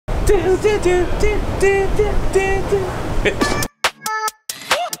Now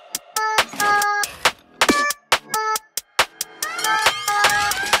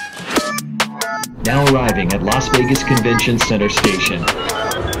arriving at Las Vegas Convention Center Station.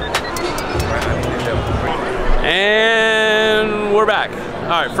 And we're back.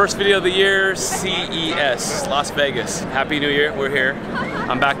 All right, first video of the year, CES, Las Vegas. Happy New Year, we're here.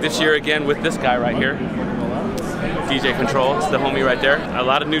 I'm back this year again with this guy right here. DJ Control, it's the homie right there. A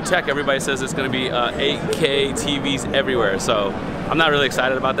lot of new tech. Everybody says it's gonna be 8K TVs everywhere. So I'm not really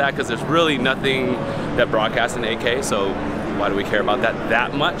excited about that because there's really nothing that broadcasts in 8K. So why do we care about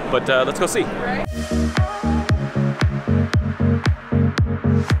that much? But let's go see.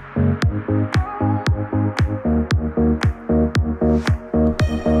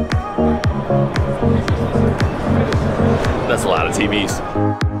 That's a lot of TVs.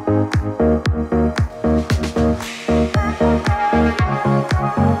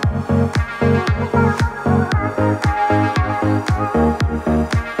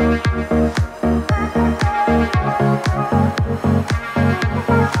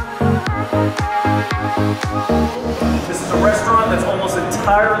 This is a restaurant that's almost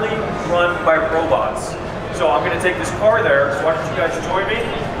entirely run by robots. So I'm going to take this car there, so why don't you guys join me?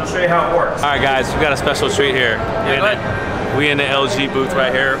 I'll show you how it works. All right guys, we got a special treat here. We in the LG booth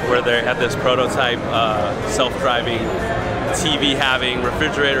right here where they're at this prototype self-driving TV having,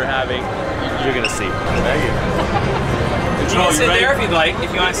 refrigerator having. You're going to see. Thank you. You can sit there if you'd like.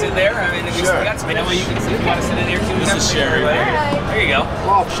 If you want to sit there, I mean, we got some. That way you can sit. If you want to sit in there too. This is Sherry. There you go.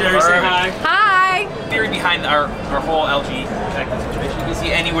 Sherry, say hi. Hi. Theory behind our whole LG connected situation. You can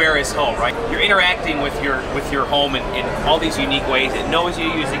see anywhere is home, right? You're interacting with your home in all these unique ways. It knows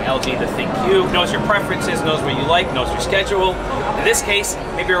you're using LG to think cube, knows your preferences, knows what you like, knows your schedule. In this case,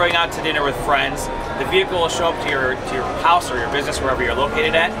 maybe you're going out to dinner with friends. The vehicle will show up to your house or your business, wherever you're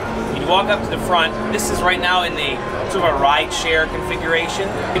located at. You walk up to the front. This is right now in the sort of a ride share configuration.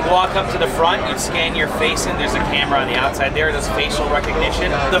 You walk up to the front, you scan your face in, there's a camera on the outside there, there's facial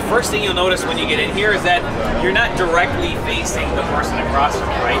recognition. The first thing you'll notice when you get in here is that you're not directly facing the person across from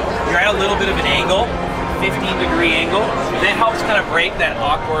you, right? You're at a little bit of an angle, 15-degree angle. That helps kind of break that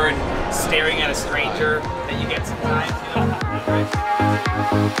awkward staring at a stranger that you get sometimes.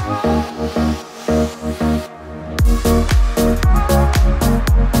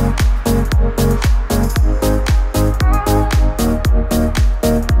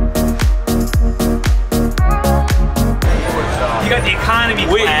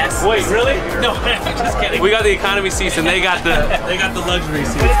 Class. Wait, really? No, I'm just kidding. We got the economy seats and they got the luxury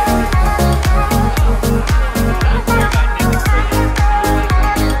seats.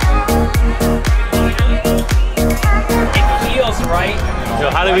 It feels right. Yo,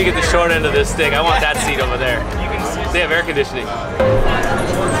 how did we get the short end of this stick? I want that seat over there. They have air conditioning.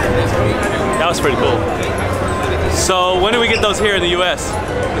 That was pretty cool. So when do we get those here in the US?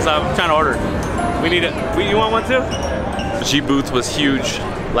 Because I'm trying to order. We need it. You want one too? G booth was huge.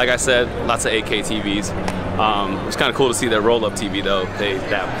 Like I said, lots of 8K TVs. It was kind of cool to see their roll-up TV though.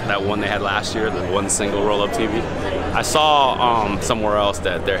 That one they had last year, the one single roll-up TV. I saw somewhere else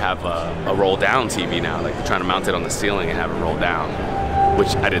that they have a roll-down TV now. Like they're trying to mount it on the ceiling and have it roll down,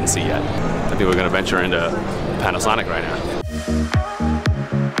 which I didn't see yet. I think we're gonna venture into Panasonic right now.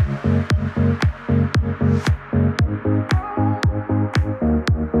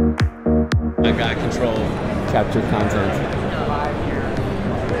 I got control. Capture content.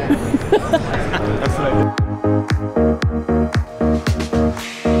 That's what I did.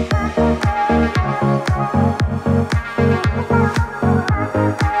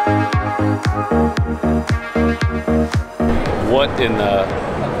 What in the...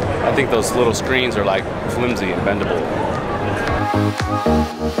 I think those little screens are like flimsy and bendable.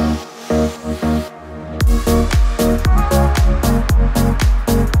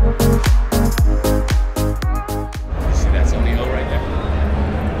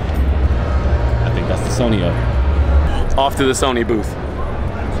 Sony up. Off to the Sony booth.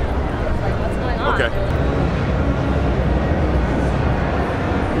 Okay.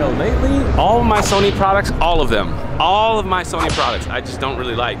 Yo, lately, all of my Sony products, all of my Sony products, I just don't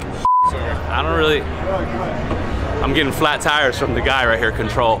really like. I don't really, I'm getting flat tires from the guy right here,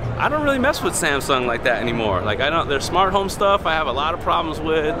 Control. I don't really mess with Samsung like that anymore. Like their smart home stuff, I have a lot of problems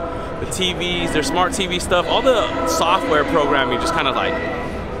with. The TVs, their smart TV stuff, all the software programming just kind of like,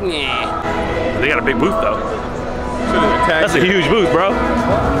 yeah. They got a big booth though. That's a huge booth, bro.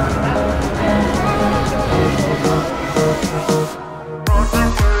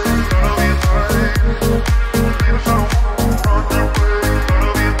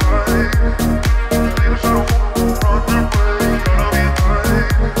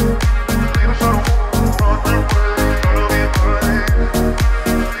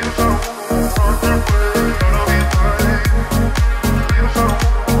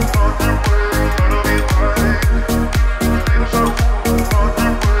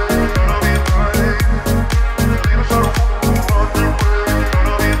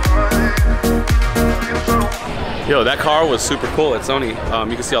 that car was super cool at Sony.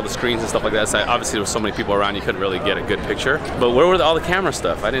 You can see all the screens and stuff like that. So obviously there was so many people around, you couldn't really get a good picture. But where were all the camera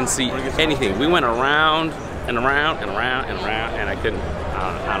stuff? I didn't see anything. We went around and around and around and around, and I couldn't,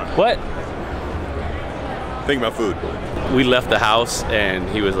 I don't know. What? Think about food. We left the house and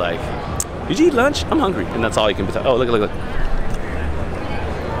he was like, did you eat lunch? I'm hungry. And that's all you can tell. Oh, look, look, look.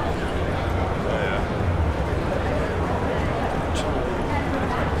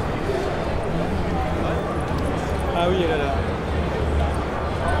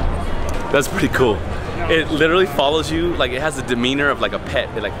 That's pretty cool. It literally follows you, like it has the demeanor of like a pet.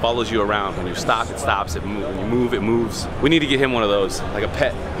 It like follows you around. When you stop, it stops. When you move, it moves. We need to get him one of those, like a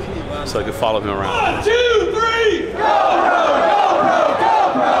pet, so I could follow him around. 1, 2, 3, GoPro, GoPro,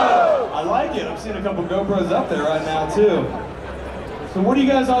 GoPro! I like it. I'm seeing a couple GoPros up there right now too. So what are you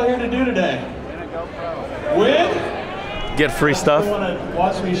guys all here to do today? Win? Get free stuff. You want to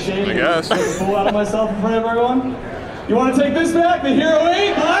watch me shake I guess. and get the fool out of myself in front of everyone? You want to take this back? The Hero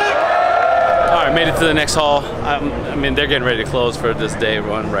 8 Black? All right, made it to the next hall. I mean, they're getting ready to close for this day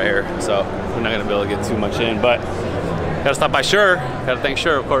one right here, so we're not gonna be able to get too much in, but gotta stop by Sure. Gotta thank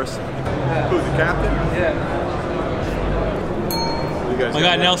Sure, of course. Who's the captain? Yeah. You guys My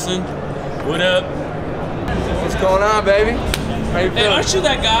guy Nelson, what up? What's going on, baby? How you Hey, feeling? aren't you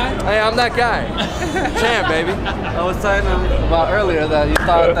that guy? Hey, I'm that guy. Champ, baby. I was telling him about earlier that you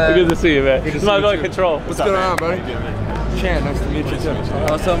thought that... Good to see you, man. It's not going control. What's going on, buddy? Champ, nice to meet you too.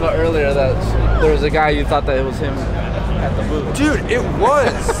 I was talking about earlier that there was a guy you thought that it was him at the booth. Dude, it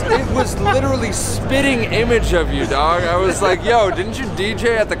was. It was literally spitting image of you, dog. I was like, yo, didn't you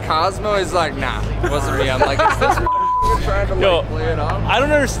DJ at the Cosmo? He's like, nah, it wasn't me. I'm like, is this trying to like play it off? I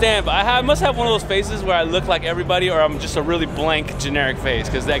don't understand, but I must have one of those faces where I look like everybody, or I'm just a really blank, generic face,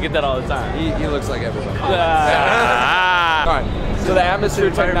 because I get that all the time. He looks like everybody. All right. So the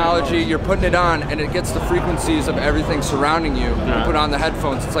atmosphere technology, you're putting it on, and it gets the frequencies of everything surrounding you. You put on the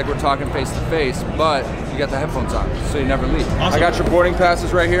headphones, it's like we're talking face to face, but you got the headphones on, so you never leave. Awesome. I got your boarding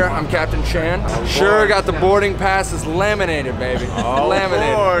passes right here. I'm Captain Chan. Sure got the boarding passes laminated, baby.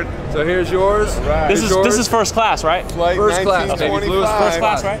 Laminated. Board. So here's yours. Right. This is first class, right? Flight First class, baby. Blue's First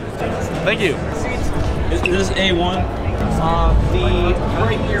class, right? Thank you. This is A1. The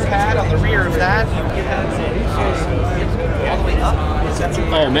right gear pad on the rear of that, it has all the way up.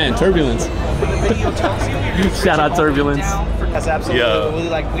 Oh man, turbulence. The video tells you. Shout out turbulence. That's absolutely Yo.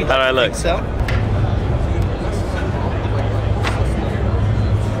 like we How do I look? think so.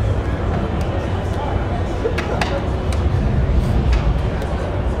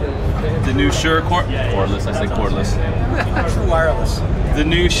 The new Shure cordless. I say cordless. True wireless. The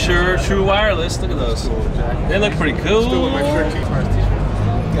new Shure True Wireless. Look at those. They look pretty cool.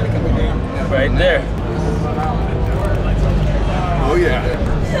 Right there. Oh yeah.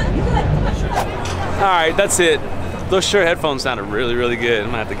 All right, that's it. Those Shure headphones sounded really, really good. I'm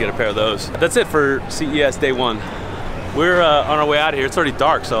gonna have to get a pair of those. That's it for CES day one. We're on our way out of here. It's already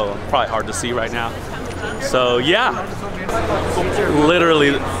dark, so probably hard to see right now. So yeah,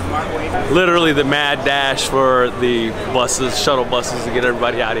 literally the mad dash for the buses, shuttle buses to get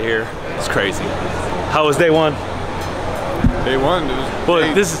everybody out of here. It's crazy. How was day one? Day one. It was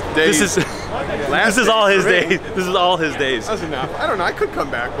Well, this is all his days. This is all his days. That's enough. I don't know. I could come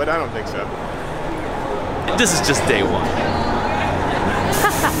back, but I don't think so. This is just day one.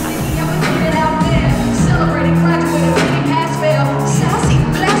 Celebrating graduating, really pass fail. Sassy,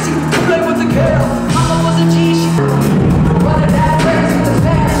 classy, play with the girl. Mama was a G, she brother that raised with the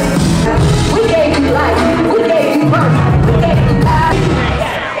family. We gave you life, we gave you birth, we gave you life.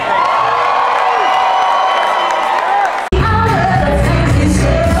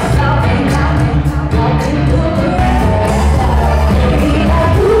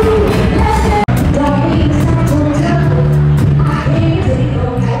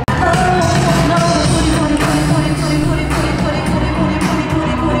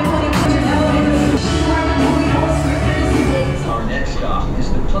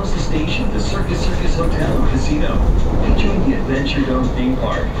 Theme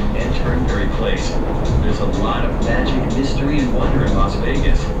park and Turnberry Place. There's a lot of magic, mystery, and wonder in Las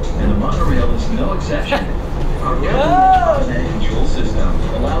Vegas, and the monorail is no exception. Our automatic control system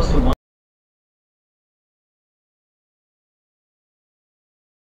allows the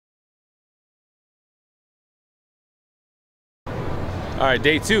All right,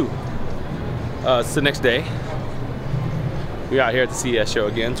 day two. It's the next day. We're out here at the CES show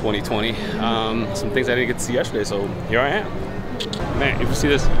again, 2020. Some things I didn't get to see yesterday, so here I am. Man, you can see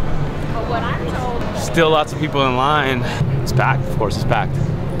this. But what I'm told, Still lots of people in line. It's packed, of course it's packed.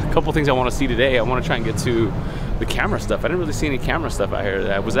 A couple things I want to see today. I want to try and get to the camera stuff. I didn't really see any camera stuff out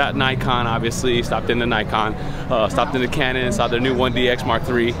here. I was at Nikon, obviously, stopped into Nikon, stopped into Canon, saw their new 1DX Mark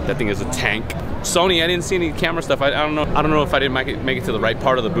III. That thing is a tank. Sony, I didn't see any camera stuff. I don't know if I didn't make it to the right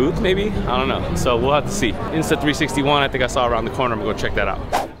part of the booth, maybe. I don't know. So we'll have to see. Insta361, I think I saw around the corner. I'm gonna go check that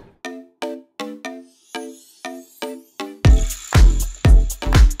out.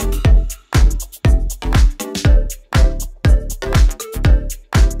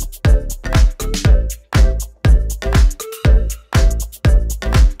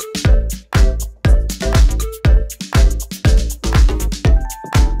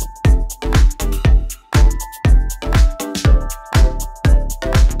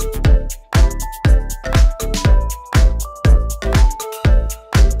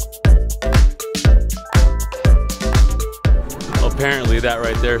 Apparently that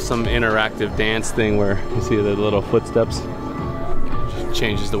right there is some interactive dance thing where you see the little footsteps. Just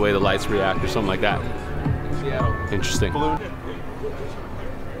changes the way the lights react or something like that. Interesting. We're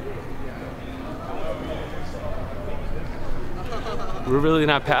really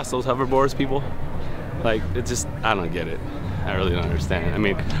not past those hoverboards, people. Like, it just, I don't get it. I really don't understand. I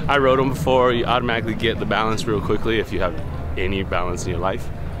mean, I rode them before. You automatically get the balance real quickly if you have any balance in your life.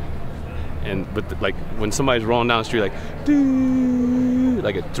 But like when somebody's rolling down the street like, doo,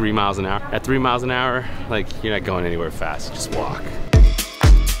 like at 3 miles an hour. At 3 miles an hour, like you're not going anywhere fast, you just walk.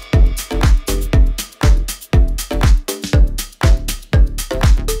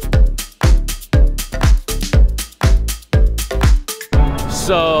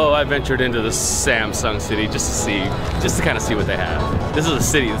 So I ventured into the Samsung city just to kind of see what they have. This is a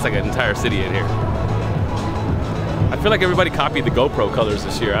city, it's like an entire city in here. I feel like everybody copied the GoPro colors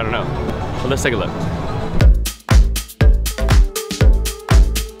this year, I don't know. But let's take a look.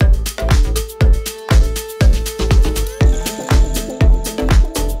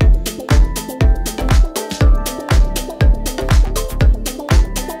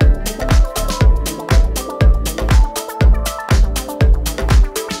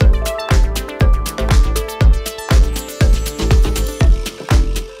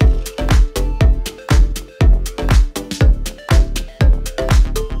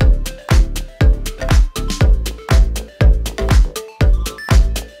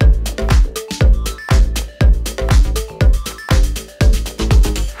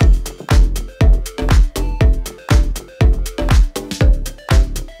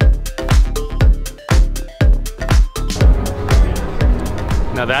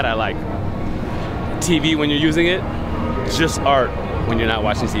 Now that I like. TV when you're using it, just art when you're not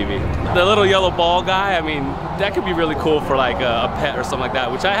watching TV. The little yellow ball guy, I mean, that could be really cool for like a pet or something like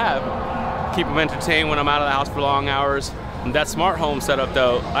that, which I have. Keep them entertained when I'm out of the house for long hours. And that smart home setup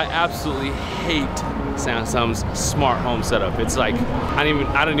though, I absolutely hate Samsung's smart home setup. It's like, I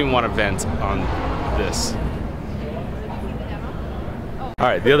don't even want to vent on this. All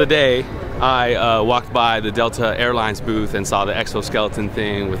right, the other day, I walked by the Delta Airlines booth and saw the exoskeleton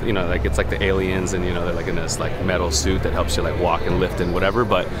thing with, you know, like it's like the aliens and, you know, they're like in this like metal suit that helps you like walk and lift and whatever.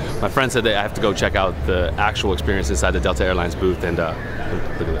 But my friend said that I have to go check out the actual experience inside the Delta Airlines booth and look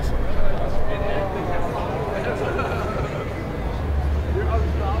at this.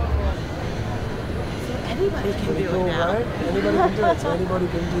 Anybody can do it now. Right? Anybody can do it, so anybody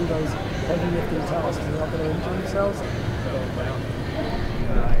can do those heavy lifting tasks and not going to injure themselves.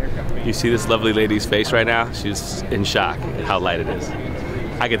 You see this lovely lady's face right now? She's in shock at how light it is.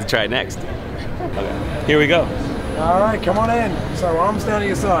 I get to try it next. Okay, here we go. All right, come on in. So arms down at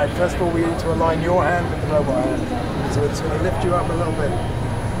your side. First of all, we need to align your hand with the robot hand. So it's going to lift you up a little bit.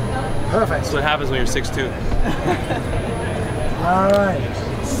 Perfect. That's what happens when you're 6'2". All right.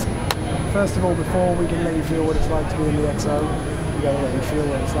 First of all, before we can let you feel what it's like to be in the XO, we got to let you feel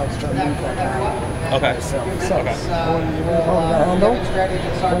what it's like to try and move that hand. Okay. So you want to hold the handle,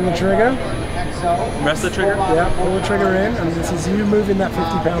 pull the trigger. Press the trigger? Yeah, pull the trigger in, and this is you moving that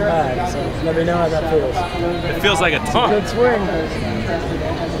 50-pound bag. So let me know how that feels. It feels like a ton. Good swing.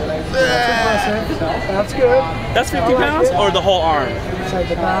 That's impressive. That's good. That's 50 pounds or the whole arm? So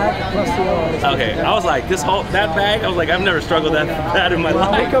the bag plus the arm. Okay, I was like, that bag, I was like, I've never struggled that in my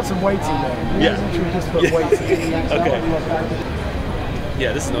life. Well, we got some weights in there. Yeah. We just put weights in. Okay.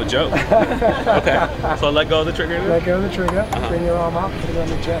 Yeah, this is no joke. Okay, so let go of the trigger? Let go of the trigger. Bring your arm up, put it on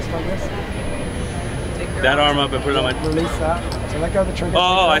your chest like this. That arm up and put it on my... Release that. So let go of the trigger.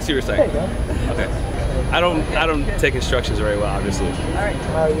 Oh, I see what you're saying. There you go. Okay. I don't take instructions very well, obviously.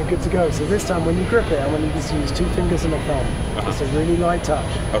 Alright, you're good to go. So this time when you grip it, I want you just to use 2 fingers and a thumb. It's a really light touch.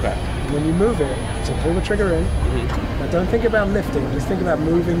 Okay. When you move it, so pull the trigger in. Now don't think about lifting, just think about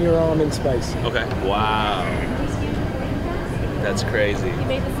moving your arm in space. Okay. Wow. That's crazy. You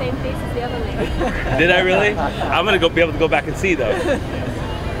made the same face as the other lady. Did I really? I'm gonna be able to go back and see though.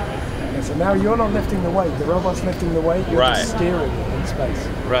 Okay, so now you're not lifting the weight. The robot's lifting the weight. You're just steering it in space.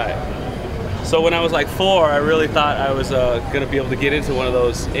 Right. So when I was like 4, I really thought I was gonna be able to get into one of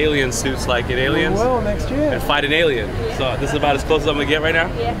those alien suits like in Aliens. Well, next year. And fight an alien. So this is about as close as I'm gonna get right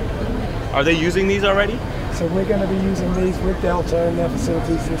now? Yeah. Are they using these already? So we're going to be using these with Delta in their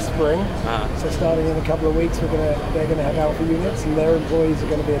facilities this spring. So starting in a couple of weeks, they're going to have alpha units, and their employees are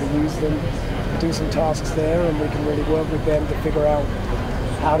going to be able to use them, do some tasks there, and we can really work with them to figure out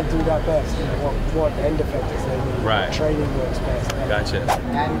how to do that best, you know, what end effectors they need, what training works best. Gotcha.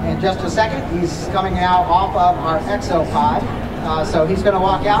 And in just a second, he's coming now off of our exopod. So he's going to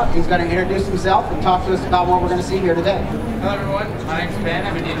walk out, he's going to introduce himself and talk to us about what we're going to see here today. Hello everyone, my name's Ben,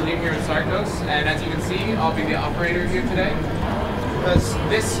 I'm an engineer here at Sarcos, and as you can see, I'll be the operator here today. Because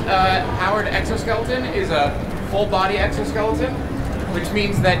this powered exoskeleton is a full body exoskeleton, which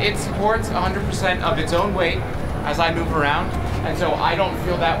means that it supports 100% of its own weight as I move around, and so I don't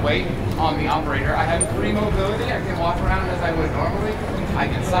feel that weight on the operator. I have free mobility, I can walk around as I would normally, I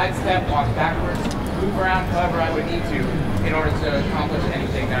can sidestep, walk backwards, move around however I would need to in order to accomplish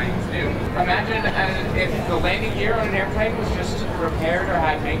anything that I need to do. Imagine if the landing gear on an airplane was just repaired or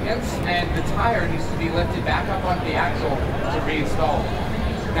had maintenance, and the tire needs to be lifted back up onto the axle to reinstall.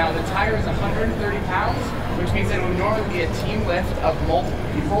 Now the tire is 130 pounds, which means that it would normally be a team lift of multiple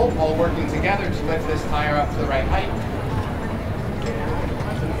people all working together to lift this tire up to the right height.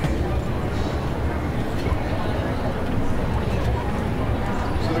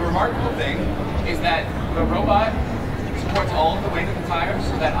 So the remarkable thing is that the robot supports all of the weight of the tires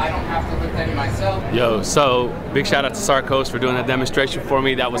so that I don't have to lift any myself. Yo, so big shout out to Sarcos for doing that demonstration for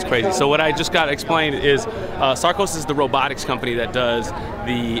me. That was crazy. So what I just got explained is Sarcos is the robotics company that does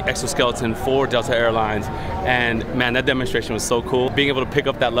the exoskeleton for Delta Airlines. And man, that demonstration was so cool. Being able to pick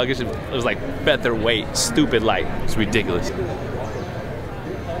up that luggage, it was like featherweight, stupid light. It's ridiculous.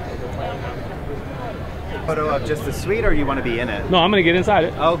 Photo of just the suite, or you want to be in it? No, I'm gonna get inside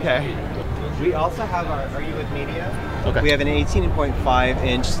it. Okay. We also have our, are you with media? Okay. We have an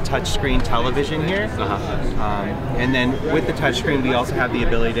 18.5-inch touchscreen television here. And then with the touchscreen, we also have the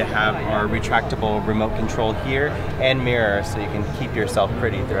ability to have our retractable remote control here and mirror, so you can keep yourself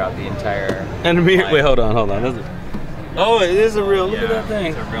pretty throughout the entire And a mirror, flight. wait, hold on. Oh, it is a real, look at that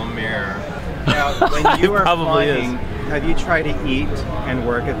thing. It's a real mirror. Now, when you are flying, have you tried to eat and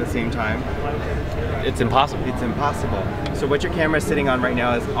work at the same time? It's impossible. It's impossible. So what your camera is sitting on right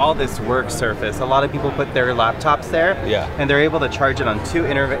now is all this work surface. A lot of people put their laptops there, and they're able to charge it on 2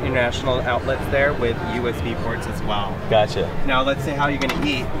 international outlets there with USB ports as well. Gotcha. Now let's say how you're going to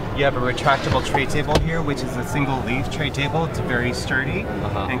eat. You have a retractable tray table here, which is a single leaf tray table. It's very sturdy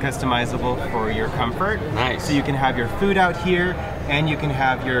and customizable for your comfort. Nice. So you can have your food out here, and you can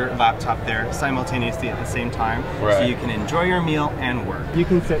have your laptop there simultaneously at the same time. Right. So you can enjoy your meal and work. You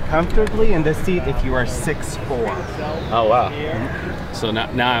can sit comfortably in this seat if you are 6'4". Oh wow. So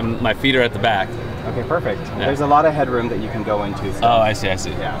now my feet are at the back. Okay, perfect. Yeah. There's a lot of headroom that you can go into. So. Oh, I see.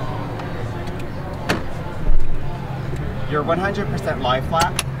 Yeah. You're 100% lie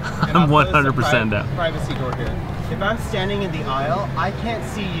flat. I'm 100% down. Privacy door here. If I'm standing in the aisle, I can't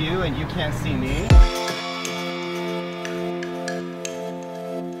see you and you can't see me.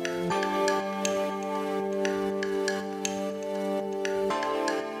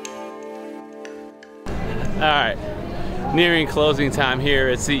 All right, nearing closing time here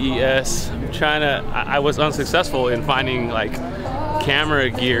at CES. I was unsuccessful in finding like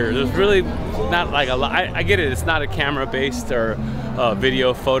camera gear. There's really not like a lot. I get it, it's not a camera based or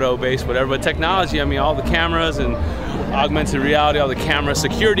video, photo based, whatever, but technology, I mean, all the cameras and augmented reality, all the cameras,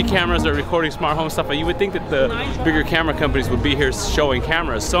 security cameras that are recording smart home stuff. You would think that the bigger camera companies would be here showing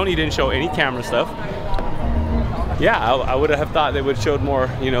cameras. Sony didn't show any camera stuff. Yeah, I would have thought they would have showed more,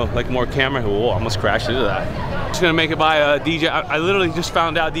 you know, like more camera. Whoa, I almost crashed into that. Just gonna make it by DJI. I literally just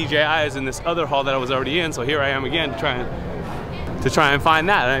found out DJI is in this other hall that I was already in, so here I am again trying to find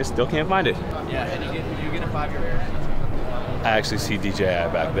that, and I still can't find it. Yeah, and you get a 5-year warranty. I actually see DJI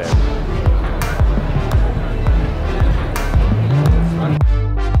back there.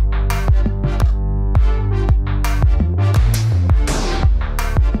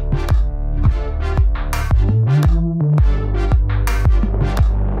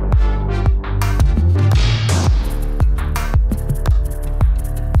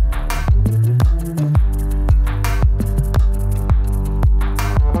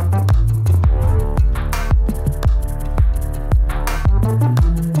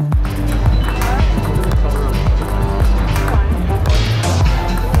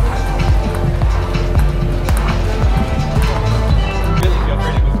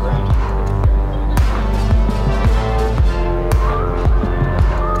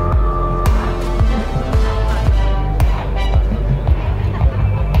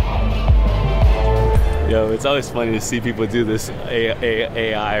 It's always funny to see people do this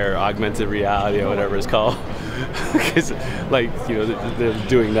AI or augmented reality or whatever it's called. Because, like, you know, they're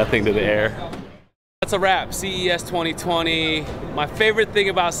doing nothing to the air. That's a wrap. CES 2020. My favorite thing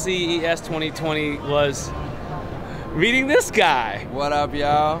about CES 2020 was meeting this guy. What up,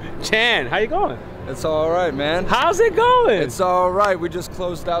 y'all? Chan, how you going? It's all right, man. How's it going? It's all right. We just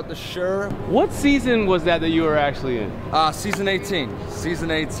closed out the Sure. What season was that you were actually in? Season 18.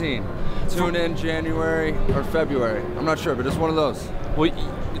 Season 18. Tune in January or February. I'm not sure, but it's one of those. Well,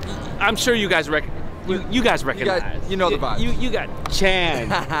 I'm sure you guys you guys recognize. You know the vibes. You got Chan.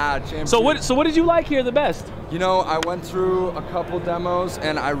 Chan. So what did you like here the best? You know, I went through a couple demos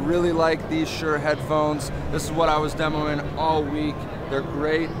and I really like these Shure headphones. This is what I was demoing all week. They're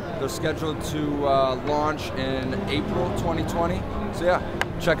great. They're scheduled to launch in April 2020. So yeah,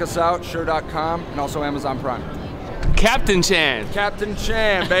 check us out, Shure.com, and also Amazon Prime. Captain Chan. Captain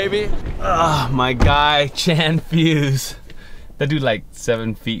Chan, baby. Oh, my guy, Chan Fuse. That dude like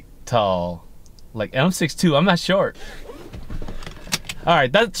 7 feet tall. Like, I'm 6'2", I'm not short. All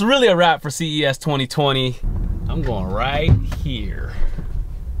right, that's really a wrap for CES 2020. I'm going right here.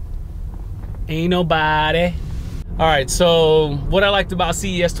 Ain't nobody. All right, so what I liked about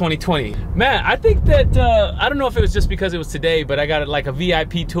CES 2020. Man, I think that, I don't know if it was just because it was today, but I got like a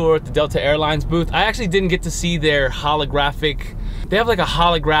VIP tour at the Delta Airlines booth. I actually didn't get to see their holographic, they have like a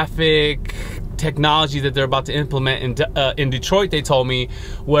holographic technology that they're about to implement in Detroit, they told me,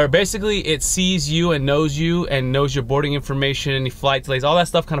 where basically it sees you and knows your boarding information, flight delays, all that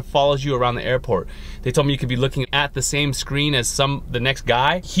stuff kind of follows you around the airport. They told me you could be looking at the same screen as the next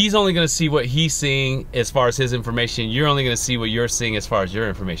guy. He's only gonna see what he's seeing as far as his information. You're only gonna see what you're seeing as far as your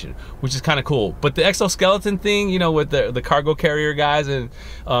information, which is kind of cool. But the exoskeleton thing, you know, with the cargo carrier guys, and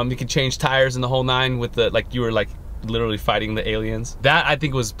you can change tires and the whole nine with the, like you were like literally fighting the aliens. That I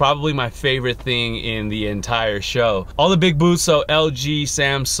think was probably my favorite thing in the entire show. All the big booths, so LG,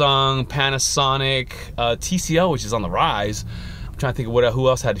 Samsung, Panasonic, TCL, which is on the rise. I'm trying to think of who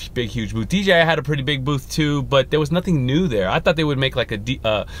else had a big, huge booth. DJI had a pretty big booth too, but there was nothing new there. I thought they would make like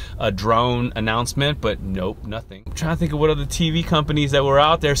a drone announcement, but nope, nothing. I'm trying to think of what other TV companies that were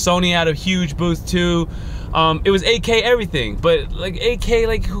out there. Sony had a huge booth too. It was 8K everything, but like 8K,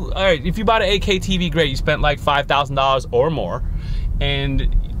 like, all right, if you bought an 8K TV, great, you spent like $5,000 or more,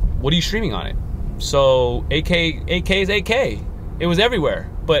 and what are you streaming on it? So 8K is 8K. It was everywhere.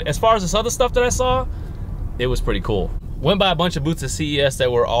 But as far as this other stuff that I saw, it was pretty cool. Went by a bunch of booths at CES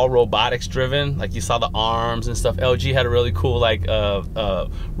that were all robotics driven. Like you saw the arms and stuff. LG had a really cool like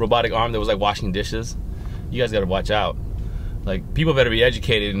robotic arm that was like washing dishes. You guys gotta watch out. Like, people better be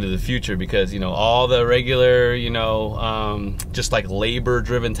educated into the future, because, you know, all the regular, you know, just like labor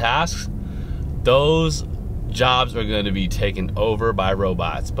driven tasks, those jobs are going to be taken over by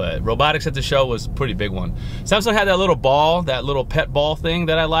robots. But robotics at the show was a pretty big one. Samsung had that little ball, that little pet ball thing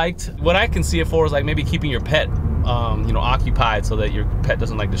that I liked. What I can see it for is like maybe keeping your pet, you know, occupied so that your pet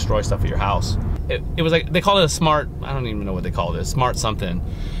doesn't like destroy stuff at your house. It was like, they call it a smart, I don't even know what they call it, smart something.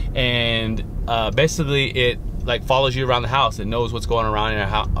 And basically it like follows you around the house. It knows what's going around in your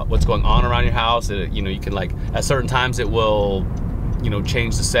house, what's going on around your house. You know, you can like, at certain times it will, you know,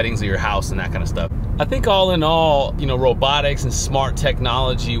 change the settings of your house and that kind of stuff. I think all in all, you know, robotics and smart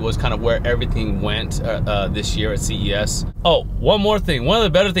technology was kind of where everything went this year at CES. Oh, one more thing. One of the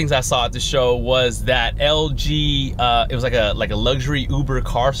better things I saw at the show was that LG, it was like a luxury Uber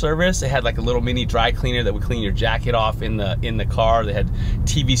car service. It had like a little mini dry cleaner that would clean your jacket off in the car. They had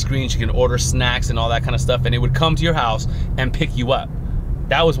TV screens, you can order snacks and all that kind of stuff, and it would come to your house and pick you up.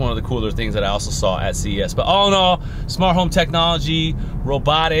 That was one of the cooler things that I also saw at CES. But all in all, smart home technology,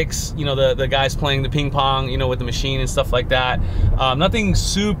 robotics, you know, the guys playing the ping pong, you know, with the machine and stuff like that. Nothing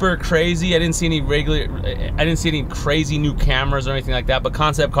super crazy. I didn't see any crazy new cameras or anything like that, but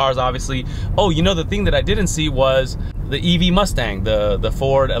concept cars, obviously. Oh, you know, the thing that I didn't see was the EV Mustang, the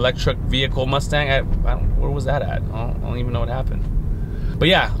Ford electric vehicle Mustang. Where was that at? I don't even know what happened. But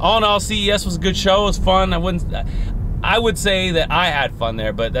yeah, all in all, CES was a good show. It was fun. I would say that I had fun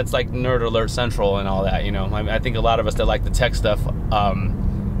there, but that's like Nerd Alert Central and all that, you know. I think a lot of us that like the tech stuff,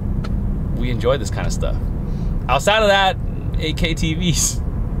 we enjoy this kind of stuff. Outside of that, 8K TVs.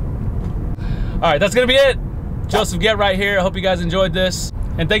 All right, that's gonna be it. Joseph Gettright here. I hope you guys enjoyed this.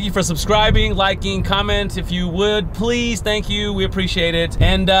 And thank you for subscribing, liking, comment if you would, please. Thank you, we appreciate it.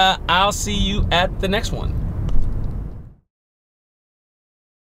 And I'll see you at the next one.